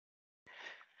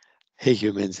Hey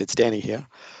humans, it's Danny here.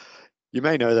 You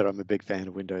may know that I'm a big fan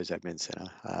of Windows Admin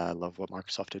Center. I love what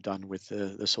Microsoft have done with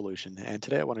the solution. And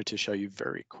today I wanted to show you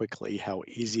very quickly how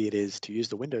easy it is to use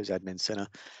the Windows Admin Center.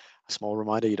 A small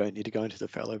reminder, you don't need to go into the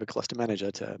Failover Cluster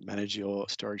Manager to manage your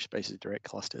storage spaces direct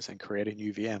clusters and create a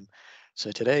new VM.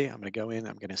 So today I'm going to go in,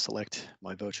 I'm going to select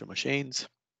my virtual machines.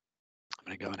 I'm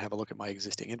going to go and have a look at my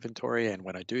existing inventory. And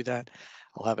when I do that,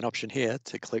 I'll have an option here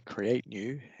to click Create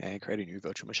New and create a new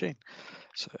virtual machine.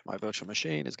 So my virtual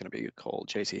machine is going to be called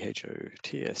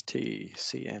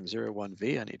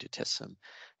JCHOTSTCM01V. I need to test some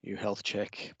new health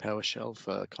check PowerShell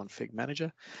for config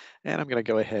manager. And I'm going to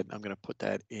go ahead and I'm going to put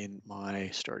that in my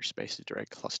storage spaces direct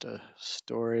cluster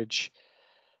storage.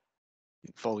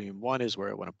 Volume 1 is where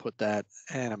I want to put that.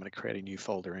 And I'm going to create a new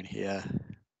folder in here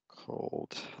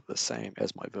called the same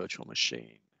as my virtual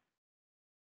machine.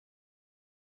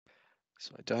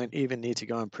 So I don't even need to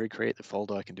go and pre-create the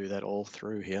folder. I can do that all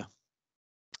through here.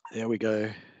 There we go.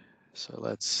 So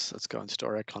let's go and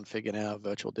store our config in our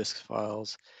virtual disk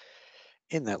files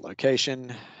in that location.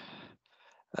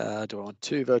 Do I want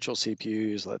 2 virtual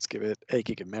CPUs? Let's give it 8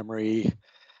 gig of memory.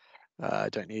 I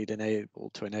don't need to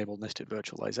enable nested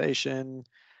virtualization.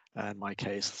 In my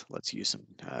case, let's use some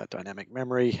dynamic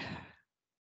memory.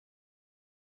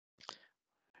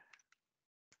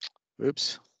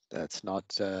 Oops, that's not,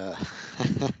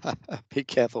 be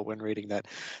careful when reading that.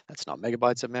 That's not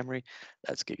megabytes of memory,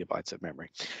 that's gigabytes of memory.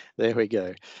 There we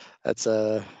go. That's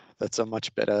a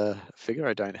much better figure.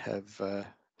 I don't have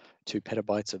 2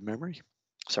 petabytes of memory,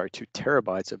 sorry, 2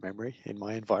 terabytes of memory in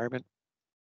my environment.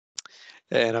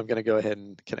 And I'm gonna go ahead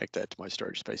and connect that to my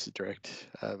storage spaces direct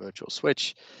virtual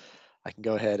switch. I can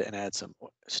go ahead and add some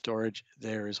storage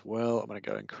there as well. I'm going to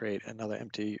go and create another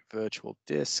empty virtual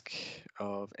disk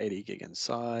of 80 gig in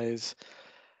size.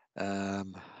 Go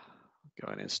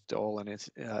and install an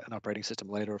operating system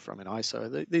later from an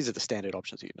ISO. These are the standard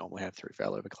options that you normally have through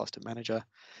Failover Cluster Manager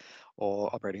or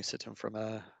operating system from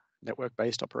a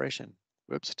network-based operation.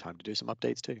 Whoops, time to do some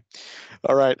updates too.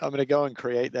 All right, I'm going to go and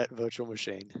create that virtual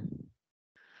machine.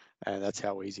 And that's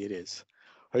how easy it is.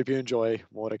 Hope you enjoy.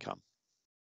 More to come.